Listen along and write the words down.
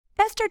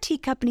Esther Tea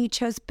Company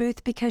chose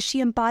Booth because she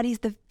embodies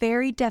the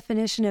very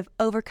definition of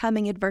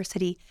overcoming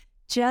adversity,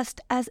 just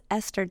as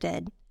Esther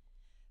did.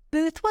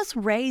 Booth was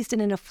raised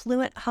in an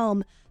affluent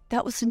home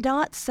that was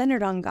not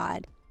centered on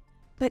God,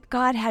 but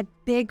God had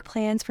big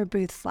plans for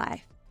Booth's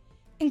life.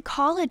 In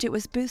college, it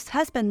was Booth's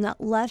husband that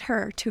led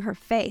her to her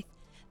faith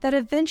that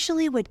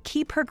eventually would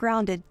keep her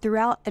grounded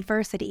throughout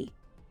adversity.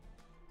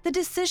 The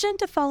decision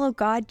to follow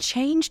God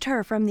changed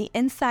her from the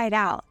inside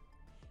out.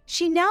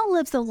 She now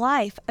lives a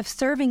life of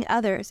serving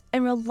others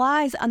and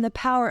relies on the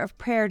power of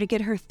prayer to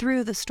get her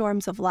through the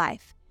storms of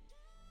life.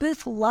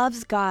 Booth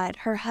loves God,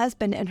 her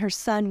husband, and her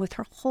son with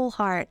her whole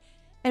heart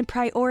and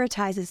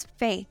prioritizes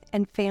faith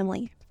and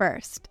family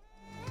first.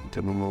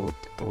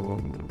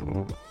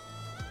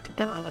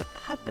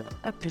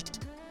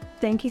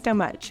 Thank you so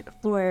much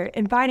for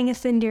inviting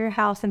us into your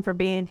house and for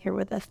being here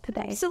with us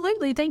today.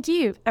 Absolutely. Thank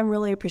you. I'm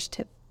really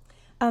appreciative.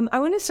 I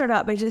want to start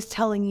out by just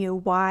telling you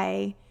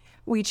why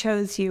we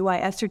chose you, why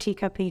Esther Tea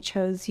Company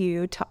chose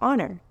you to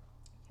honor.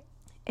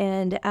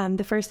 And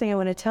the first thing I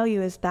want to tell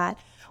you is that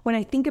when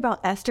I think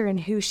about Esther and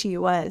who she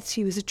was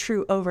a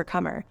true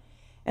overcomer.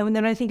 And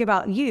when I think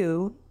about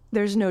you,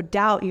 there's no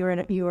doubt you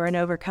are an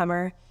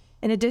overcomer.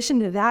 In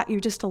addition to that, you're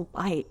just a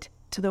light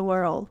to the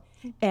world.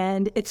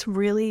 And it's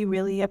really,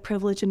 really a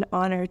privilege and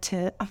honor I'm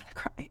going to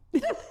cry,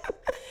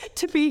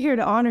 to be here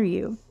to honor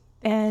you.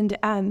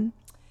 And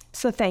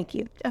so thank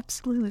you.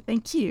 Absolutely.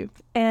 Thank you.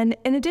 And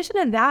in addition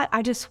to that,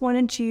 I just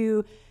wanted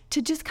you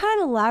to just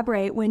kind of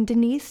elaborate. When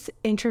Denise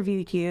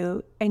interviewed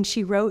you and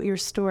she wrote your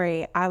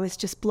story, I was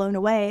just blown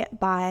away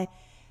by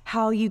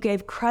how you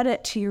gave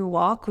credit to your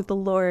walk with the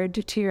Lord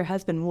to your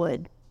husband,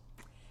 Wood.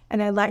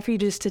 And I'd like for you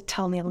just to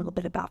tell me a little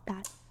bit about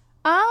that.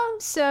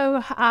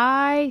 So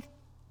I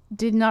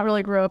did not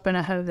really grow up in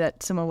a home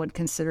that someone would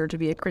consider to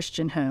be a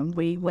Christian home.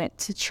 We went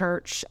to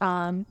church,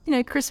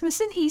 Christmas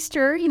and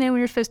Easter, when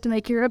you're supposed to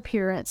make your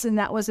appearance, and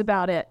that was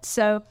about it.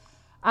 So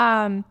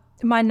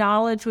my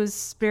knowledge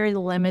was very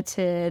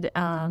limited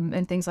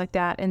and things like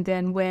that. And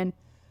then when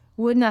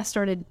Wood and I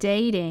started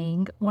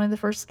dating, one of the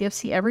first gifts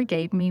he ever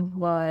gave me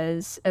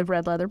was a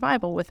red leather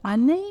Bible with my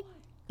name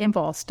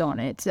embossed on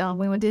it.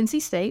 We went to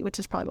NC State, which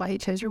is probably why he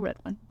chose your red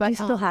one. But I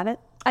still have it.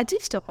 I do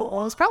still have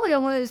it. It's probably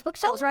on one of those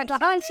bookshelves right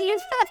behind you.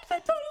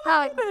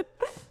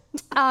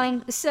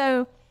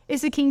 So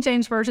it's a King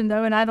James version,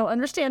 though, and I don't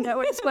understand that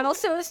one as well,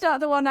 so it's not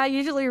the one I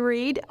usually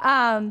read.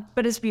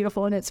 But it's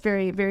beautiful, and it's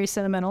very, very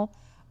sentimental.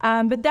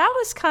 But that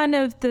was kind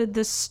of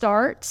the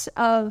start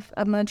of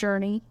my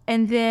journey.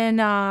 And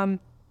then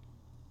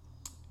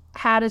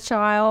had a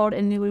child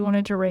and knew we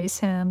wanted to raise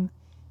him,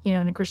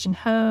 in a Christian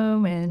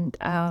home. And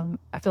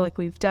I feel like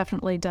we've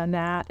definitely done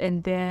that.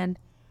 And then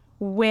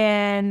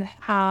when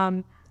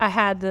I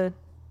had the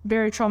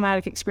very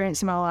traumatic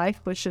experience in my life,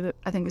 which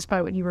I think is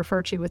probably what you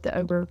refer to with the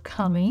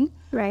overcoming.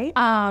 Right.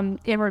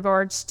 In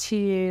regards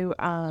to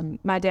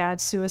my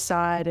dad's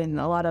suicide and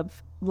a lot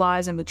of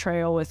lies and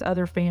betrayal with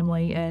other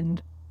family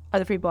and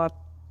other people I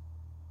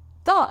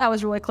thought I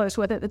was really close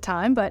with at the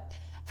time, but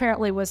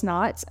apparently was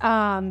not.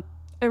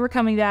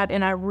 Overcoming that,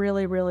 and I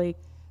really, really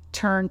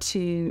turned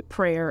to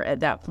prayer at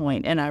that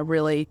point, and I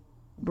really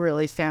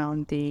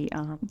found the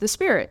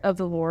spirit of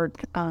the Lord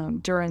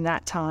during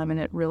that time, and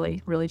it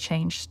really, really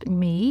changed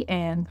me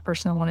and the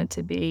person I wanted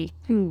to be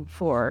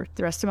for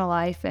the rest of my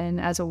life, and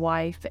as a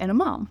wife and a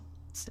mom.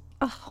 So.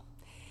 Oh,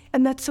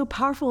 and that's so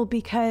powerful,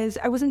 because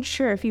I wasn't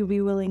sure if you'd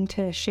be willing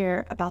to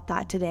share about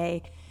that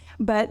today,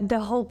 but the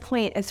whole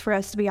point is for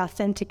us to be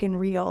authentic and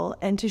real,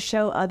 and to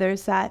show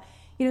others that,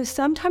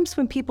 sometimes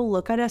when people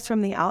look at us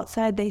from the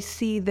outside, they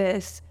see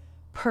this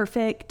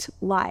perfect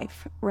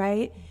life,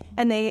 right?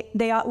 And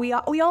we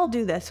all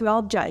do this. We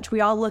all judge.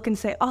 We all look and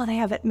say, oh, they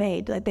have it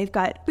made. Like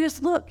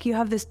because look, you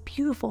have this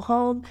beautiful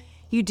home.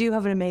 You do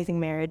have an amazing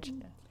marriage.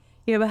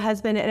 You have a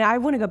husband. And I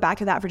want to go back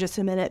to that for just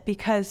a minute,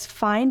 because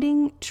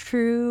finding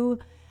true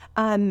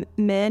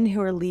men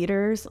who are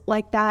leaders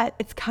like that,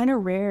 it's kind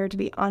of rare, to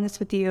be honest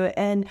with you.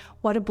 And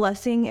what a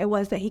blessing it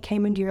was that he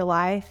came into your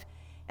life,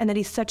 and that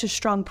he's such a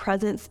strong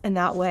presence in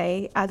that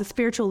way as a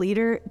spiritual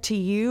leader to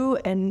you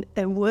and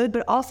Wood,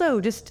 but also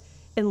just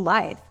in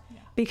life.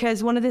 Yeah.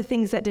 Because one of the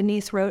things that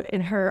Denise wrote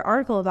in her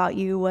article about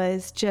you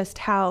was just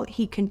how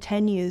he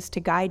continues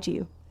to guide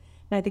you.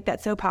 And I think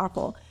that's so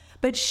powerful.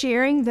 But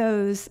sharing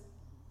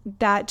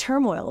that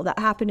turmoil that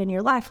happened in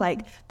your life,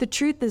 like, the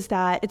truth is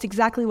that it's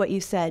exactly what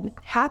you said.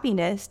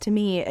 Happiness to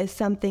me is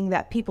something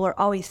that people are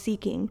always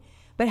seeking,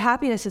 but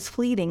happiness is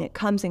fleeting. It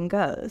comes and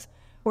goes.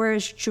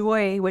 Whereas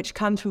joy, which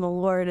comes from the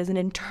Lord, is an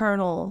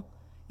internal,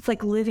 it's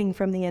like living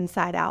from the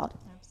inside out.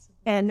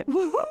 Absolutely. And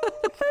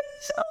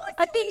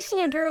I think,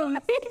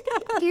 Sandra,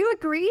 do you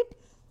agree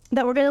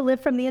that we're going to live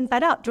from the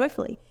inside out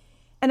joyfully?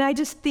 And I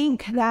just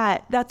think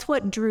that that's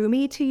what drew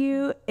me to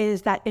you,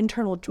 is that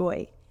internal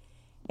joy.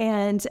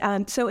 And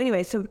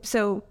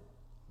so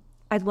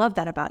I love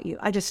that about you.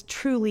 I just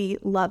truly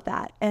love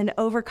that. And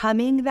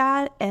overcoming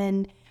that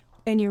and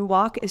your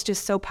walk is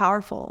just so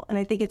powerful. And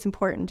I think it's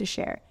important to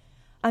share.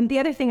 The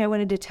other thing I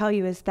wanted to tell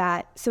you is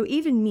that, so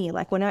even me,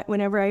 like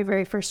whenever I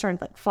very first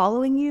started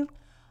following you,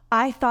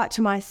 I thought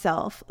to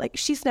myself, like,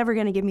 she's never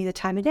going to give me the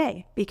time of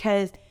day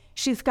because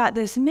she's got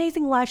this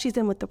amazing life she's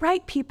in with the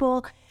right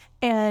people.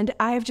 And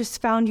I've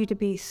just found you to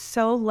be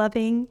so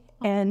loving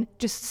and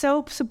just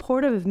so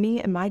supportive of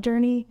me and my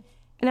journey.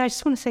 And I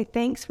just want to say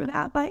thanks for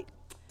that. Like,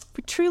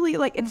 for truly,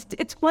 like,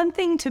 it's one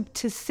thing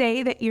to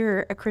say that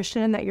you're a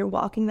Christian and that you're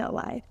walking that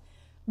life,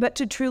 but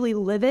to truly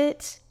live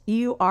it,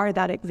 you are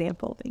that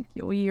example.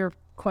 Well, you're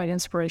quite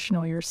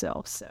inspirational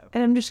yourself. So,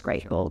 and I'm just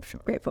grateful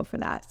for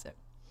that.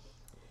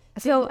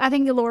 So I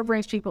think the Lord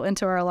brings people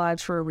into our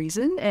lives for a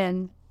reason,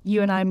 and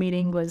you and I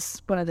meeting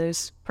was one of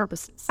those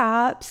purposes.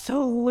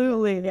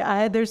 Absolutely.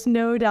 There's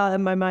no doubt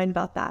in my mind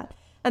about that.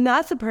 And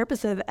that's the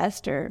purpose of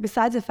Esther.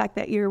 Besides the fact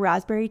that your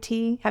raspberry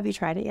tea, have you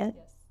tried it yet?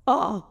 Yes.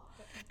 Oh,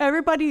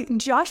 everybody,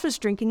 Josh was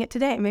drinking it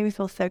today. It made me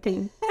feel so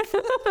good.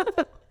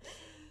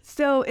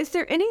 So is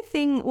there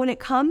anything when it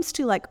comes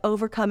to like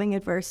overcoming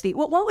adversity,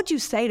 what would you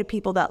say to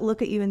people that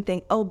look at you and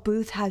think, oh,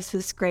 Booth has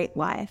this great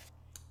life?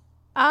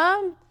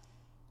 I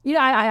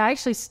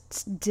actually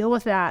deal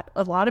with that.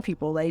 A lot of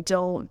people, they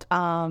don't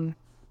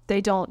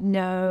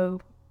know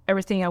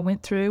everything I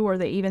went through, or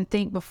they even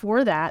think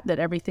before that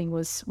everything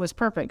was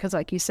perfect. Because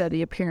like you said,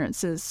 the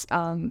appearances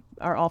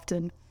are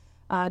often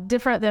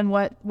different than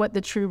what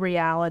the true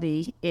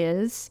reality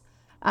is.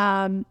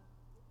 And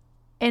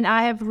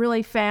I have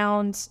really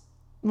found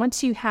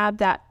once you have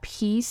that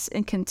peace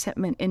and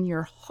contentment in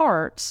your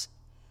heart,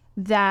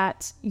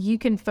 that you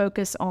can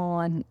focus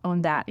on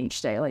that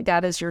each day. Like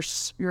that is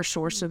your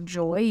source of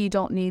joy. You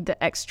don't need the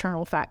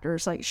external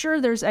factors. Like sure,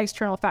 there's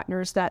external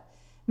factors that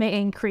may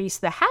increase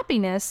the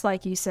happiness,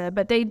 like you said,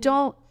 but they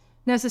don't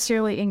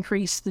necessarily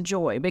increase the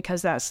joy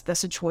because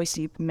that's a choice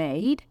you've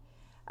made.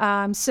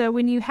 So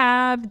when you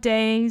have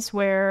days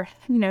where,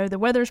 the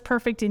weather's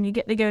perfect and you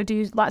get to go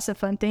do lots of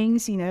fun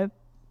things,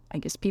 I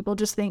guess people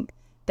just think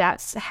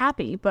that's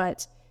happy,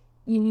 but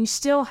you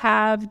still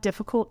have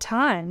difficult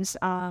times.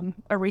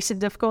 A recent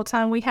difficult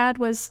time we had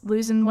was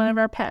losing one of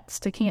our pets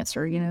to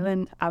cancer,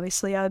 and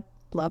obviously I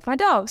love my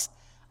dogs.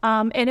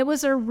 And it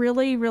was a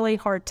really, really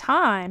hard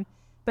time.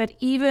 But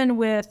even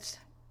with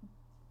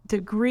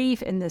the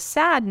grief and the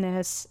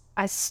sadness,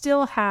 I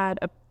still had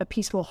a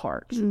peaceful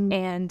heart.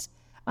 And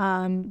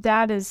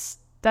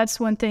that's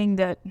one thing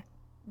that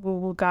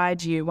will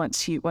guide you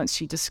once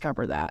you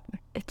discover that.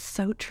 It's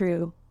so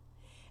true.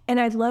 And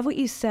I love what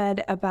you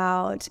said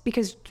about,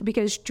 because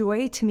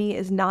joy to me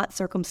is not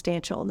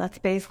circumstantial. And that's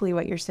basically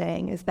what you're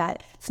saying, is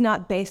that it's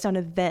not based on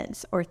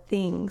events or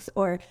things.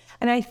 And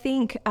I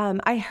think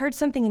I heard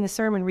something in a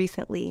sermon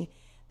recently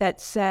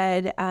that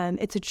said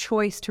it's a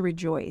choice to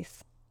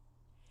rejoice.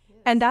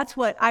 Yes. And that's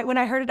what when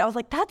I heard it, I was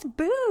like, that's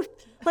Booth.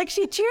 Like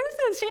she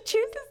chooses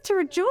to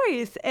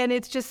rejoice. And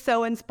it's just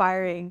so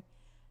inspiring.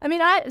 I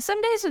mean,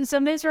 some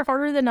days are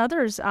harder than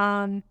others.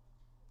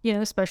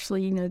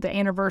 Especially, the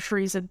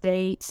anniversaries of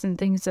dates and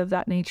things of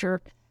that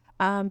nature.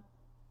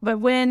 But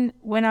when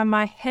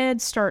my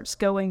head starts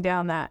going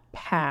down that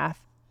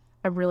path,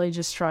 I really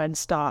just try and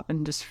stop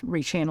and just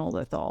rechannel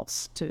the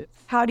thoughts to.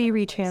 How do you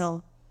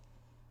rechannel?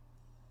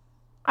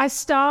 I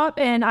stop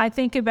and I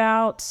think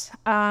about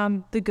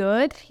the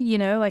good,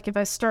 like if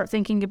I start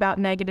thinking about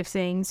negative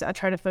things, I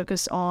try to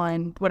focus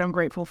on what I'm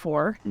grateful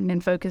for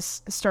and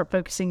start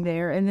focusing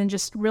there, and then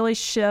just really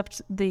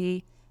shift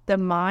the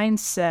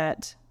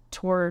mindset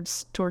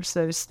towards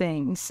those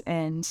things.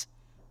 And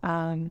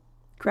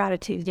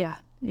gratitude. Yeah.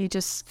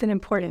 That's an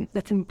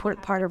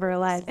important part of our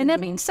lives. And I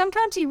mean,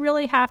 sometimes you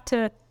really have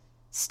to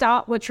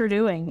stop what you're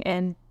doing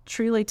and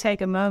truly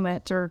take a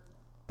moment or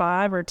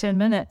 5 or 10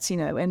 minutes,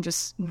 and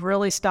just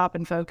really stop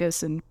and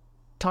focus and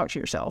talk to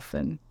yourself.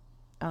 And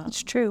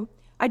it's true.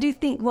 I do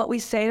think what we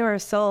say to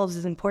ourselves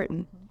is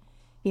important,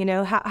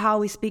 how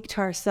we speak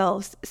to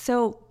ourselves.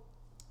 So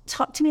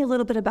talk to me a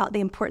little bit about the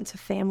importance of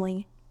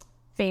family.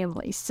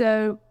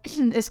 So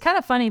it's kind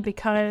of funny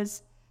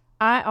because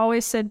I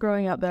always said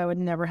growing up that I would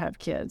never have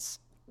kids.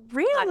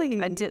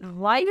 Really? I didn't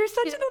like You're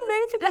such an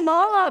amazing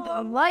mom. I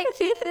didn't like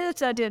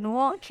kids. I didn't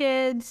want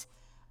kids.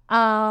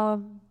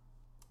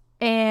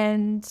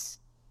 And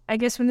I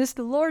guess when this is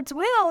the Lord's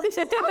will,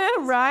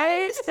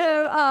 right?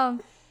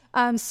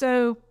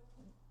 So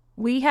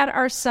we had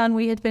our son.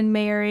 We had been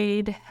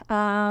married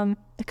a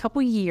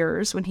couple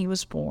years when he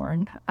was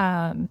born.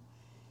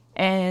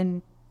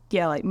 And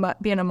yeah, like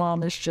being a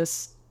mom is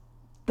just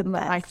the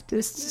best.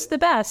 It's just the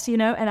best,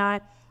 and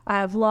I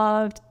have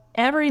loved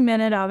every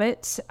minute of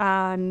it.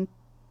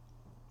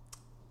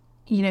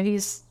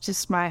 He's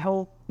just my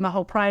whole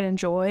pride and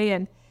joy.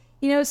 And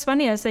it's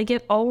funny, as they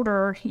get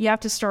older, you have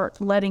to start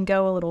letting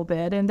go a little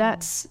bit, and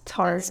it's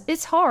hard.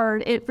 It's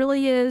hard. It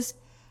really is.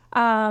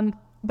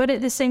 But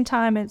at the same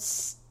time,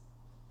 there's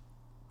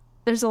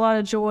a lot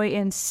of joy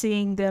in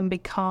seeing them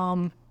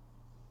become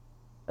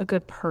a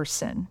good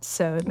person.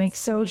 So it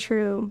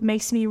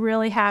makes me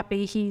really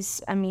happy.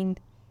 He's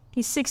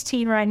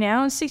 16 right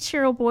now, and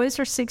 6-year-old boys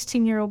are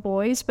 16-year-old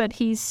boys, but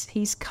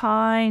he's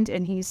kind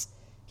and he's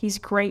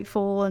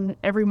grateful. And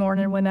every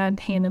morning when I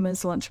hand him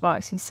his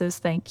lunchbox, he says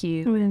thank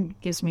you and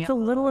gives me the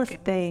littlest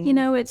thing.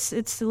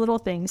 It's the little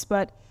things.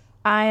 But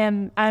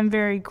I'm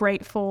very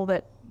grateful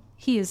that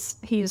he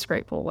is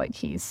grateful. Like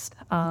he's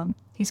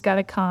got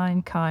a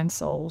kind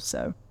soul.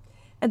 So,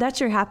 And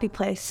that's your happy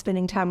place,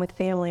 spending time with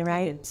family,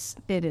 right?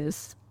 it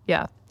is.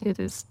 Yeah, it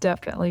is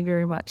definitely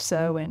very much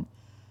so. And,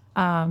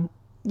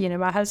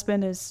 my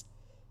husband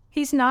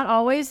he's not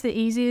always the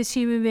easiest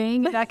human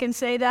being, if I can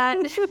say that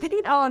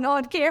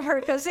on camera,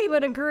 because he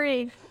would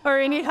agree. Or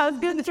any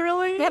husbands,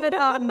 really?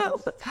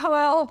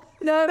 Well,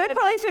 no. They'd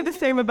probably say the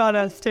same about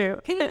us,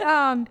 too.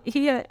 He'll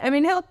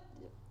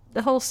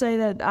say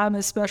that I'm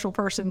a special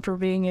person for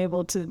being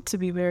able to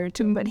be married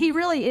to him, but he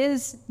really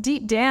is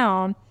deep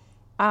down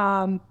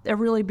a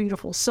really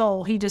beautiful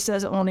soul. He just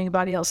doesn't want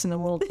anybody else in the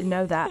world to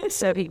know that,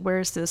 so he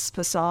wears this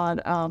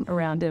facade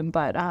around him.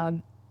 But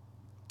I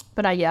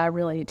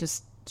really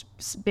just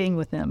being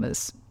with him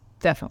is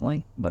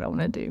definitely what I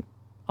want to do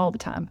all the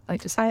time.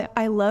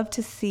 I love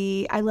to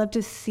see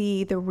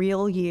the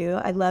real you.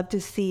 I love to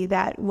see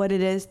that what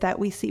it is that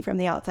we see from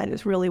the outside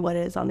is really what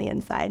it is on the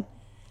inside.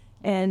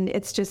 And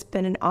it's just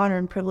been an honor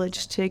and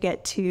privilege to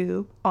get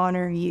to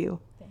honor you.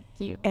 Thank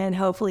you. And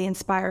hopefully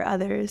inspire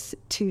others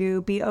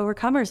to be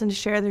overcomers and to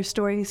share their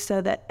stories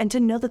and to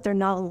know that they're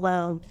not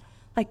alone.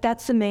 Like,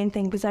 that's the main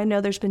thing, because I know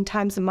there's been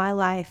times in my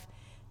life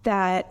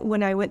that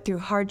when I went through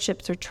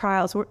hardships or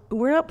trials,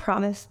 we're not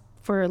promised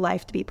for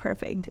life to be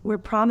perfect. We're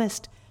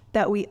promised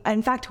that we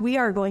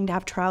are going to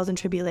have trials and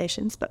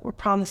tribulations, but we're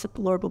promised that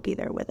the Lord will be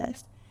there with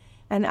us.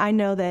 And I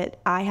know that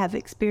I have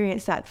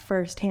experienced that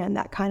firsthand,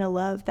 that kind of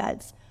love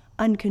that's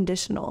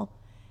unconditional.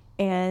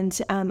 And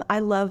I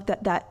love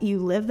that you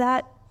live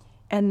that,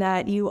 and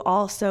that you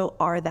also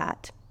are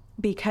that,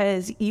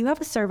 because you have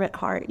a servant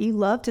heart. You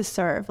love to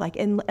serve, like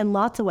in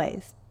lots of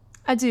ways.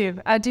 I do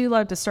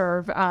love to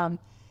serve.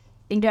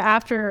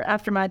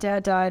 After my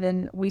dad died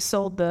and we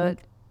sold the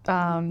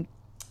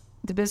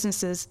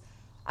businesses,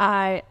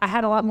 I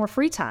had a lot more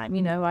free time.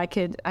 I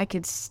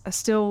could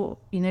still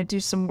do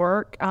some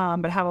work,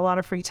 but have a lot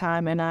of free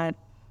time, and I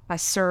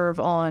serve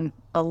on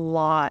a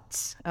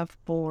lot of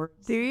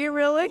boards. Do you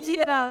really?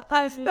 Yeah.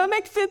 That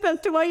makes sense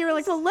as to why you were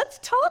like, well, let's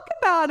talk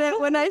about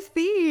it when I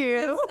see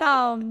you.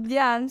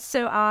 Yeah. And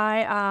so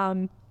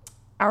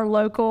our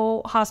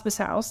local hospice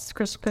house,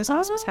 Crystal Coast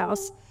Hospice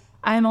House,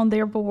 I am on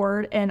their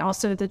board, and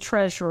also the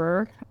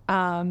treasurer.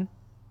 I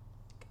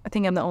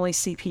think I'm the only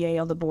CPA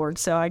on the board,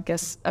 so I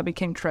guess I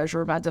became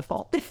treasurer by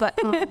default. But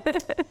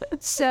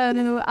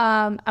so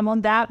I'm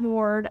on that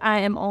board. I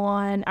am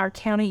on our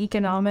county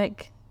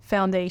economic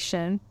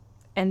foundation,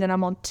 and then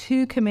I'm on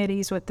 2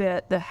 committees with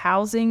the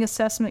housing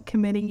assessment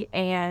committee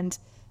and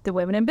the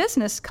Women in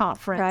Business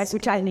conference, right,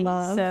 which I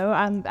love. So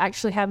I'm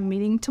actually having a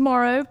meeting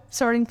tomorrow,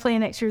 starting to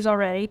plan next year's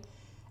already.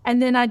 And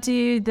then I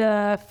do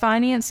the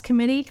finance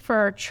committee for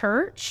our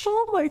church.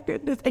 Oh my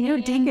goodness. And you're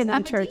a deacon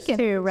in church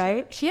too,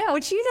 right? Yeah.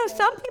 Which,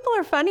 some people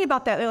are funny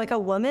about that. They're like, a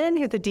woman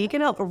who's a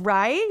deacon,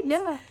 right?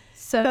 Yeah.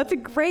 So that's a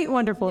great,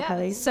 wonderful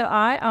thing. So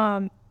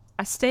I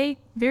stay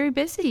very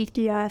busy.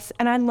 Yes.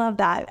 And I love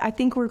that. I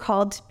think we're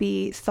called to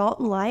be salt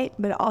and light,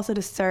 but also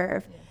to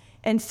serve. Yeah.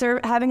 And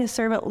having a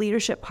servant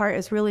leadership part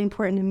is really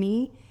important to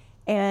me.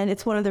 And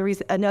it's one of the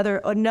reasons, another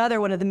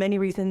one of the many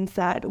reasons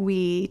that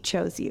we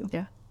chose you.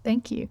 Yeah.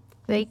 Thank you.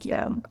 Thank you.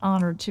 I'm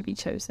honored to be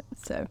chosen.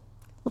 So,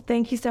 well,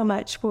 thank you so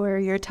much for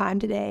your time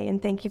today,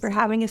 and thank you for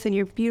having us in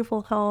your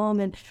beautiful home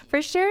and for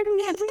sharing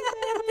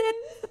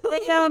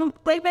everything.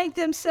 They make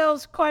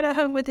themselves quite a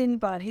home with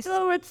anybody.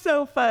 Oh, it's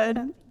so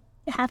fun.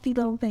 Happy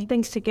little thing.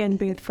 Thanks again,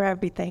 Booth, for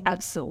everything.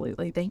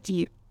 Absolutely. Thank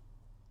you.